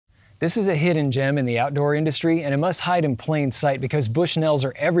This is a hidden gem in the outdoor industry, and it must hide in plain sight because Bushnells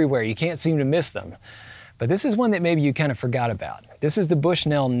are everywhere. You can't seem to miss them. But this is one that maybe you kind of forgot about. This is the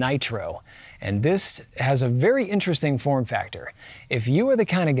Bushnell Nitro, and this has a very interesting form factor. If you are the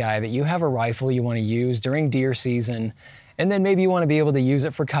kind of guy that you have a rifle you want to use during deer season, and then maybe you want to be able to use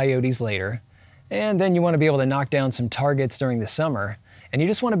it for coyotes later, and then you want to be able to knock down some targets during the summer, and you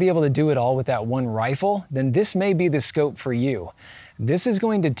just want to be able to do it all with that one rifle, then this may be the scope for you. This is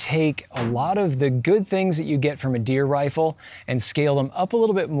going to take a lot of the good things that you get from a deer rifle and scale them up a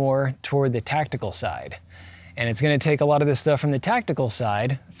little bit more toward the tactical side. And it's going to take a lot of this stuff from the tactical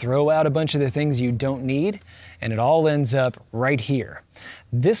side, throw out a bunch of the things you don't need, and it all ends up right here.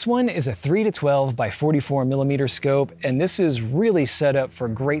 This one is a 3-12x44mm scope, and this is really set up for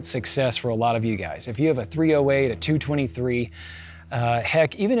great success for a lot of you guys. If you have a 308, a 223,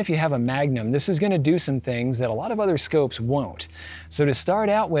 heck, even if you have a Magnum, this is going to do some things that a lot of other scopes won't. So to start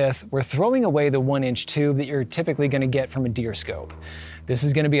out with, we're throwing away the 1-inch tube that you're typically going to get from a deer scope. This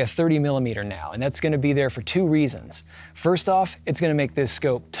is going to be a 30mm now, and that's going to be there for two reasons. First off, it's going to make this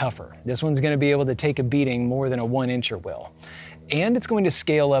scope tougher. This one's going to be able to take a beating more than a 1-incher will. And it's going to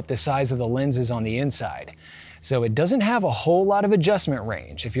scale up the size of the lenses on the inside. So it doesn't have a whole lot of adjustment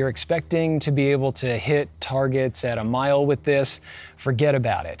range. If you're expecting to be able to hit targets at a mile with this, forget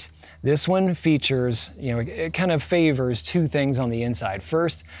about it. This one features, it kind of favors two things on the inside.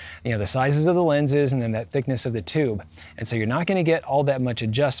 First, the sizes of the lenses and then that thickness of the tube. And so you're not going to get all that much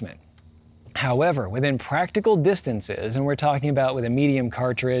adjustment. However, within practical distances, and we're talking about with a medium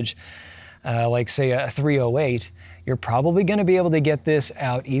cartridge, like say a 308, you're probably going to be able to get this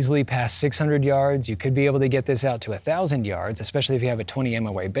out easily past 600 yards. You could be able to get this out to 1,000 yards, especially if you have a 20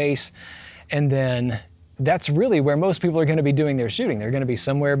 MOA base. And then that's really where most people are going to be doing their shooting. They're going to be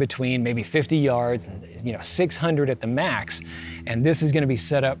somewhere between maybe 50 yards and 600 at the max. And this is going to be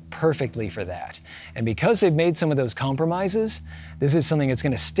set up perfectly for that. And because they've made some of those compromises, this is something that's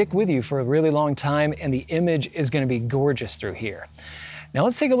going to stick with you for a really long time, and the image is going to be gorgeous through here. Now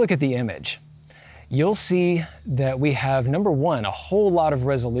let's take a look at the image. You'll see that we have, number one, a whole lot of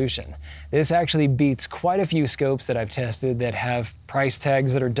resolution. This actually beats quite a few scopes that I've tested that have price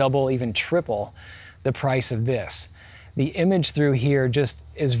tags that are double, even triple the price of this. The image through here just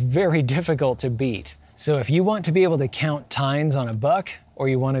is very difficult to beat. So if you want to be able to count tines on a buck, or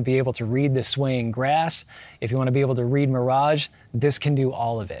you want to be able to read the swaying grass, if you want to be able to read mirage, this can do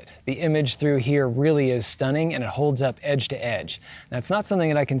all of it. The image through here really is stunning, and it holds up edge to edge. That's not something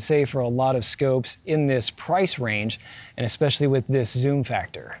that I can say for a lot of scopes in this price range, and especially with this zoom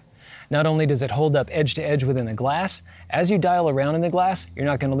factor. Not only does it hold up edge to edge within the glass, as you dial around in the glass, you're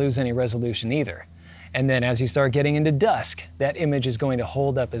not going to lose any resolution either. And then as you start getting into dusk, that image is going to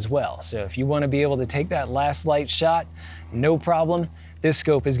hold up as well. So if you want to be able to take that last light shot, no problem. This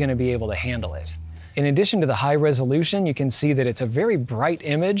scope is going to be able to handle it. In addition to the high resolution, you can see that it's a very bright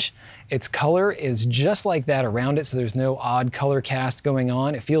image. Its color is just like that around it, so there's no odd color cast going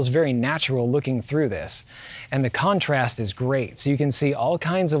on. It feels very natural looking through this. And the contrast is great, so you can see all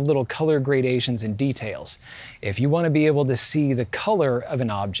kinds of little color gradations and details. If you want to be able to see the color of an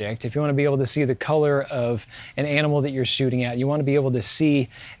object, if you want to be able to see the color of an animal that you're shooting at, you want to be able to see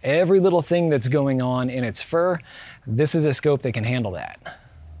every little thing that's going on in its fur, this is a scope that can handle that.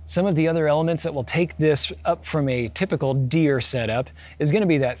 Some of the other elements that will take this up from a typical deer setup is going to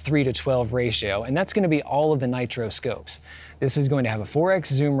be that 3-to-12 ratio, and that's going to be all of the Nitro scopes. This is going to have a 4x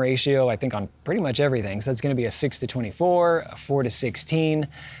zoom ratio, I think, on pretty much everything. So that's going to be a 6-to-24, a 4-to-16.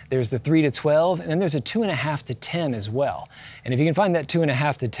 There's the 3-to-12, and then there's a 2.5-to-10 as well. And if you can find that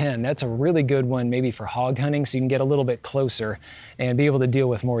 2.5-to-10, that's a really good one maybe for hog hunting, so you can get a little bit closer and be able to deal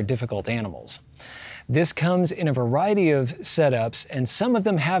with more difficult animals. This comes in a variety of setups, and some of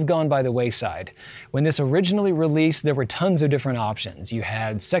them have gone by the wayside. When this originally released, there were tons of different options. You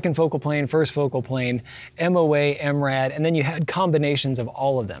had second focal plane, first focal plane, MOA, MRAD, and then you had combinations of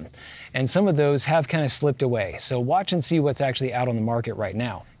all of them. And some of those have kind of slipped away. So watch and see what's actually out on the market right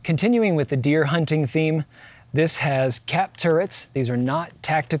now. Continuing with the deer hunting theme, this has cap turrets. These are not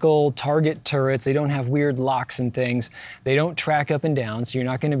tactical target turrets. They don't have weird locks and things. They don't track up and down, so you're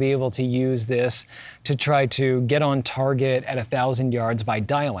not going to be able to use this to try to get on target at 1,000 yards by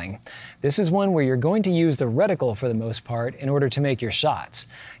dialing. This is one where you're going to use the reticle for the most part in order to make your shots.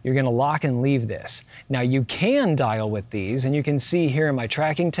 You're going to lock and leave this. Now you can dial with these, and you can see here in my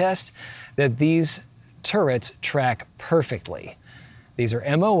tracking test that these turrets track perfectly. These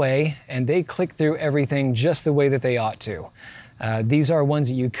are MOA, and they click through everything just the way that they ought to. These are ones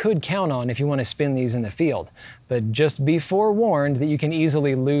that you could count on if you want to spin these in the field. But just be forewarned that you can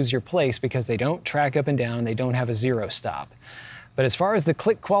easily lose your place because they don't track up and down and they don't have a zero stop. But as far as the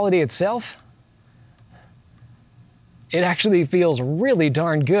click quality itself, it actually feels really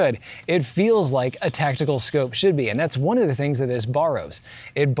darn good. It feels like a tactical scope should be, and that's one of the things that this borrows.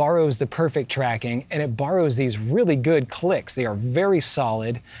 It borrows the perfect tracking, and it borrows these really good clicks. They are very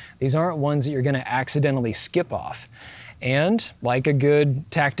solid. These aren't ones that you're gonna accidentally skip off. And like a good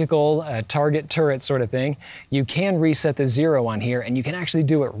tactical target turret sort of thing, you can reset the 0 on here, and you can actually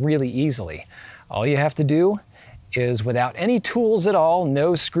do it really easily. All you have to do is, without any tools at all,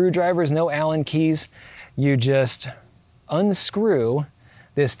 no screwdrivers, no Allen keys, you just unscrew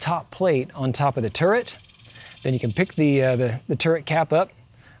this top plate on top of the turret. Then you can pick the turret cap up,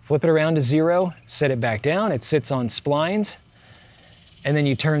 flip it around to 0, set it back down. It sits on splines, and then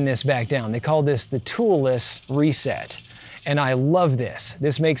you turn this back down. They call this the toolless reset. And I love this.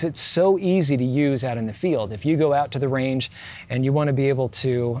 This makes it so easy to use out in the field. If you go out to the range and you want to be able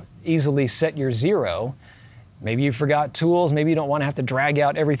to easily set your 0, maybe you forgot tools, maybe you don't want to have to drag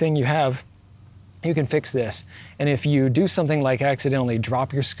out everything you have, you can fix this. And if you do something like accidentally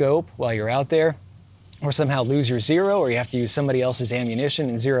drop your scope while you're out there, or somehow lose your 0, or you have to use somebody else's ammunition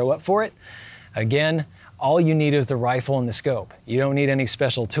and 0 up for it, again, all you need is the rifle and the scope. You don't need any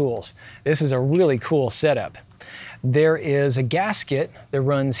special tools. This is a really cool setup. There is a gasket that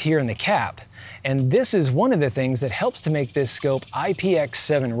runs here in the cap, and this is one of the things that helps to make this scope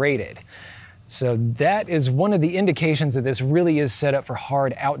IPX7 rated. So that is one of the indications that this really is set up for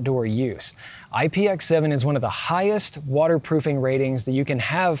hard outdoor use. IPX7 is one of the highest waterproofing ratings that you can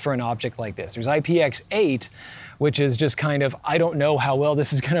have for an object like this. There's IPX8, which is just kind of, I don't know how well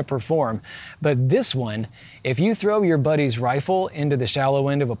this is gonna perform. But this one, if you throw your buddy's rifle into the shallow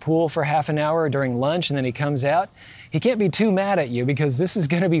end of a pool for half an hour during lunch and then he comes out, he can't be too mad at you because this is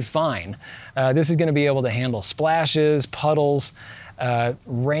gonna be fine. This is gonna be able to handle splashes, puddles,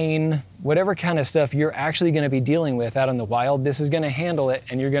 rain, whatever kind of stuff you're actually going to be dealing with out in the wild, this is going to handle it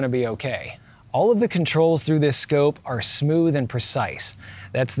and you're going to be okay. All of the controls through this scope are smooth and precise.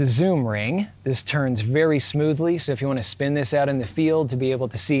 That's the zoom ring. This turns very smoothly, so if you want to spin this out in the field to be able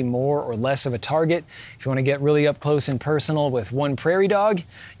to see more or less of a target, if you want to get really up close and personal with one prairie dog,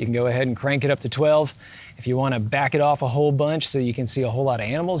 you can go ahead and crank it up to 12. If you want to back it off a whole bunch so you can see a whole lot of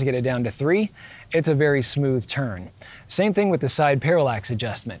animals, get it down to 3. It's a very smooth turn. Same thing with the side parallax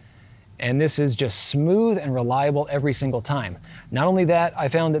adjustment. And this is just smooth and reliable every single time. Not only that, I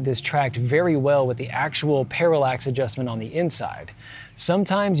found that this tracked very well with the actual parallax adjustment on the inside.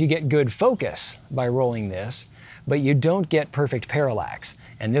 Sometimes you get good focus by rolling this, but you don't get perfect parallax.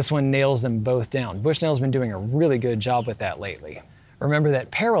 And this one nails them both down. Bushnell's been doing a really good job with that lately. Remember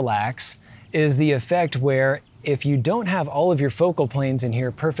that parallax is the effect where if you don't have all of your focal planes in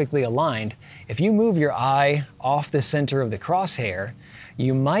here perfectly aligned, if you move your eye off the center of the crosshair,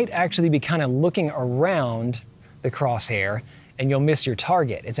 you might actually be kind of looking around the crosshair and you'll miss your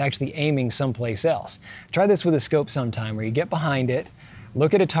target. It's actually aiming someplace else. Try this with a scope sometime where you get behind it,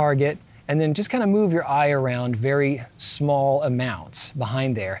 look at a target, and then just kind of move your eye around very small amounts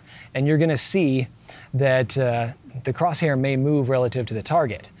behind there. And you're gonna see that the crosshair may move relative to the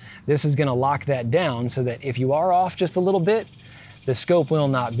target. This is gonna lock that down so that if you are off just a little bit, the scope will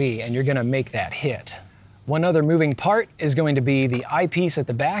not be, and you're gonna make that hit. One other moving part is going to be the eyepiece at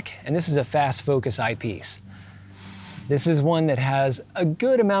the back, and this is a fast focus eyepiece. This is one that has a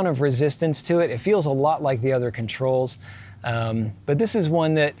good amount of resistance to it. It feels a lot like the other controls, but this is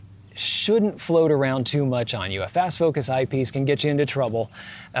one that shouldn't float around too much on you. A fast focus eyepiece can get you into trouble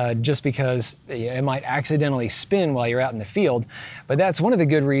just because it might accidentally spin while you're out in the field, but that's one of the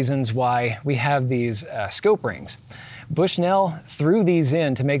good reasons why we have these scope rings. Bushnell threw these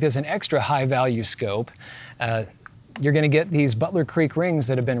in to make this an extra high value scope. You're gonna get these Butler Creek rings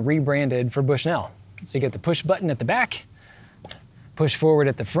that have been rebranded for Bushnell. So you get the push button at the back, push forward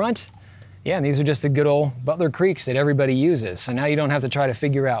at the front. Yeah, and these are just the good old Butler Creeks that everybody uses. So now you don't have to try to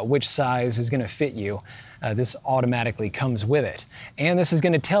figure out which size is gonna fit you. This automatically comes with it. And this is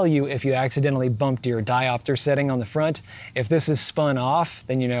gonna tell you if you accidentally bumped your diopter setting on the front. If this is spun off,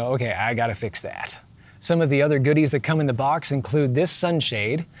 then you know, okay, I gotta fix that. Some of the other goodies that come in the box include this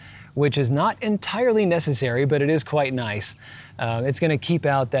sunshade, which is not entirely necessary, but it is quite nice. It's gonna keep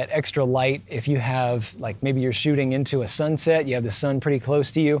out that extra light if you have, like maybe you're shooting into a sunset, you have the sun pretty close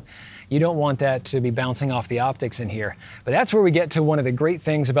to you. You don't want that to be bouncing off the optics in here. But that's where we get to one of the great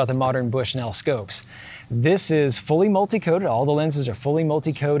things about the modern Bushnell scopes. This is fully multi-coated. All the lenses are fully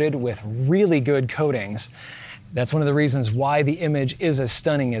multi-coated with really good coatings. That's one of the reasons why the image is as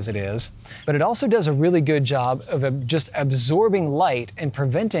stunning as it is. But it also does a really good job of just absorbing light and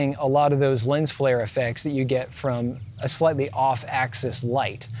preventing a lot of those lens flare effects that you get from a slightly off-axis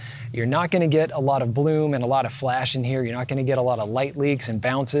light. You're not going to get a lot of bloom and a lot of flash in here. You're not going to get a lot of light leaks and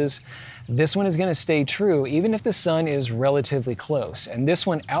bounces. This one is going to stay true even if the sun is relatively close. And this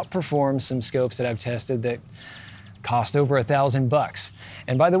one outperforms some scopes that I've tested that cost over $1,000.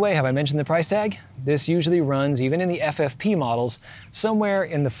 And by the way, have I mentioned the price tag? This usually runs, even in the FFP models, somewhere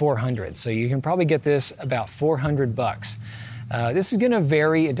in the 400s. So you can probably get this about 400 bucks. This is going to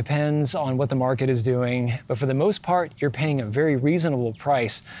vary. It depends on what the market is doing. But for the most part, you're paying a very reasonable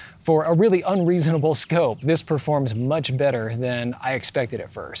price for a really unreasonable scope. This performs much better than I expected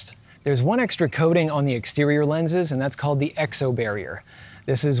at first. There's one extra coating on the exterior lenses, and that's called the exo barrier.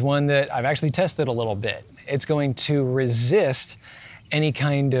 This is one that I've actually tested a little bit. It's going to resist any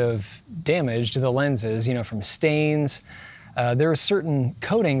kind of damage to the lenses, you know, from stains. There are certain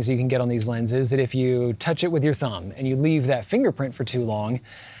coatings you can get on these lenses that if you touch it with your thumb and you leave that fingerprint for too long,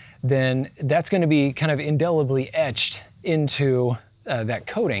 then that's going to be kind of indelibly etched into that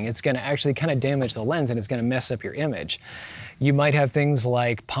coating. It's going to actually kind of damage the lens and it's going to mess up your image. You might have things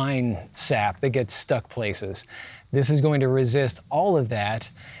like pine sap that gets stuck places. This is going to resist all of that,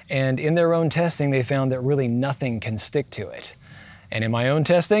 and in their own testing they found that really nothing can stick to it. And in my own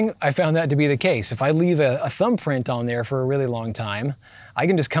testing, I found that to be the case. If I leave a thumbprint on there for a really long time, I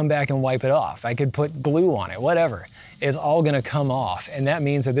can just come back and wipe it off. I could put glue on it, whatever. It's all gonna come off, and that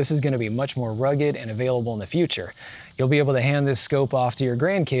means that this is gonna be much more rugged and available in the future. You'll be able to hand this scope off to your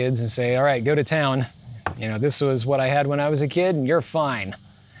grandkids and say, all right, go to town. You know, this was what I had when I was a kid, and you're fine.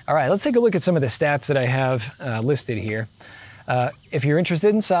 All right, let's take a look at some of the stats that I have listed here. If you're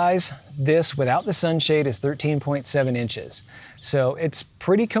interested in size, this without the sunshade is 13.7 inches. So it's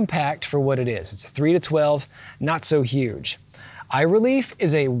pretty compact for what it is. It's a 3-12, not so huge. Eye relief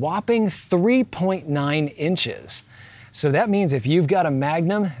is a whopping 3.9 inches. So that means if you've got a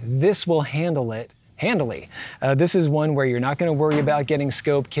Magnum, this will handle it handily. This is one where you're not going to worry about getting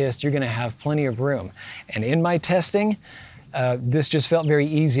scope kissed. You're going to have plenty of room. And in my testing, this just felt very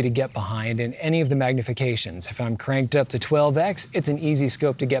easy to get behind in any of the magnifications. If I'm cranked up to 12x, it's an easy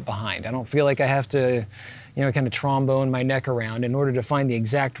scope to get behind. I don't feel like I have to, you know, kind of trombone my neck around in order to find the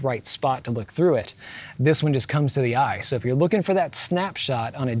exact right spot to look through it. This one just comes to the eye. So if you're looking for that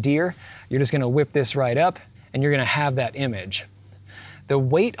snapshot on a deer, you're just going to whip this right up and you're going to have that image. The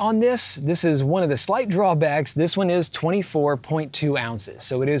weight on this is one of the slight drawbacks. This one is 24.2 ounces,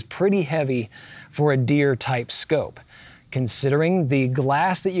 so it is pretty heavy for a deer type scope. Considering the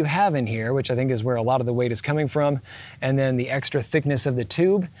glass that you have in here, which I think is where a lot of the weight is coming from, and then the extra thickness of the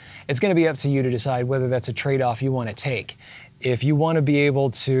tube, it's going to be up to you to decide whether that's a trade-off you want to take. If you want to be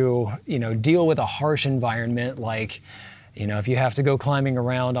able to, you know, deal with a harsh environment, like, you know, if you have to go climbing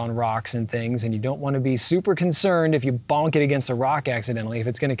around on rocks and things and you don't want to be super concerned if you bonk it against a rock accidentally, if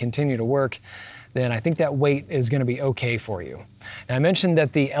it's going to continue to work, then I think that weight is going to be okay for you. Now, I mentioned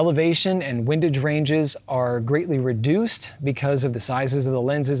that the elevation and windage ranges are greatly reduced because of the sizes of the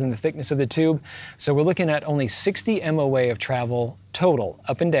lenses and the thickness of the tube. So we're looking at only 60 MOA of travel total,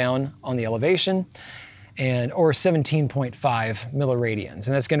 up and down on the elevation, or 17.5 milliradians.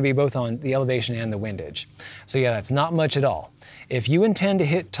 And that's going to be both on the elevation and the windage. So yeah, that's not much at all. If you intend to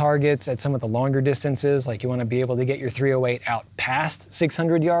hit targets at some of the longer distances, like you want to be able to get your 308 out past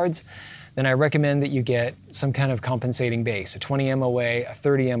 600 yards, then I recommend that you get some kind of compensating base, a 20 MOA, a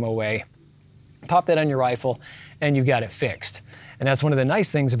 30 MOA. Pop that on your rifle and you've got it fixed. And that's one of the nice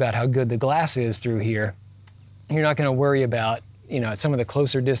things about how good the glass is through here. You're not going to worry about, you know, at some of the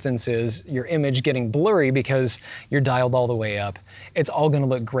closer distances, your image getting blurry because you're dialed all the way up. It's all going to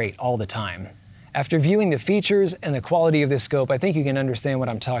look great all the time. After viewing the features and the quality of this scope, I think you can understand what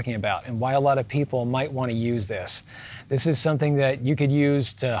I'm talking about and why a lot of people might want to use this. This is something that you could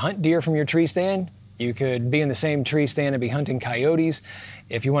use to hunt deer from your tree stand. You could be in the same tree stand and be hunting coyotes.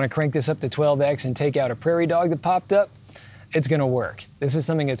 If you want to crank this up to 12x and take out a prairie dog that popped up, it's going to work. This is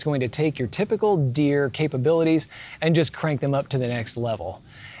something that's going to take your typical deer capabilities and just crank them up to the next level.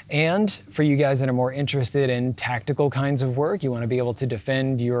 And for you guys that are more interested in tactical kinds of work, you want to be able to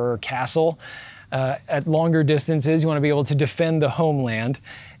defend your castle at longer distances, you want to be able to defend the homeland,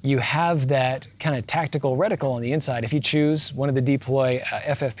 you have that kind of tactical reticle on the inside if you choose one of the Deploy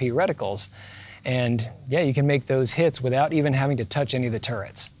FFP reticles. And yeah, you can make those hits without even having to touch any of the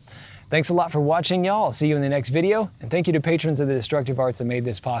turrets. Thanks a lot for watching, y'all. I'll see you in the next video. And thank you to patrons of the Destructive Arts that made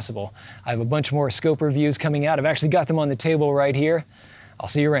this possible. I have a bunch more scope reviews coming out. I've actually got them on the table right here. I'll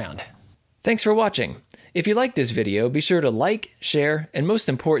see you around. Thanks for watching. If you liked this video, be sure to like, share, and most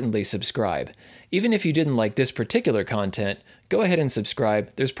importantly, subscribe. Even if you didn't like this particular content, go ahead and subscribe.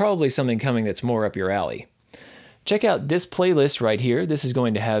 There's probably something coming that's more up your alley. Check out this playlist right here. This is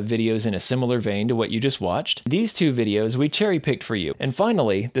going to have videos in a similar vein to what you just watched. These two videos we cherry-picked for you. And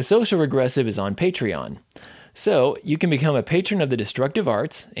finally, The Social Regressive is on Patreon. So you can become a patron of the destructive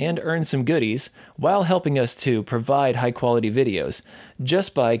arts and earn some goodies while helping us to provide high-quality videos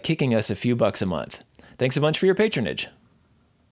just by kicking us a few bucks a month. Thanks a bunch for your patronage.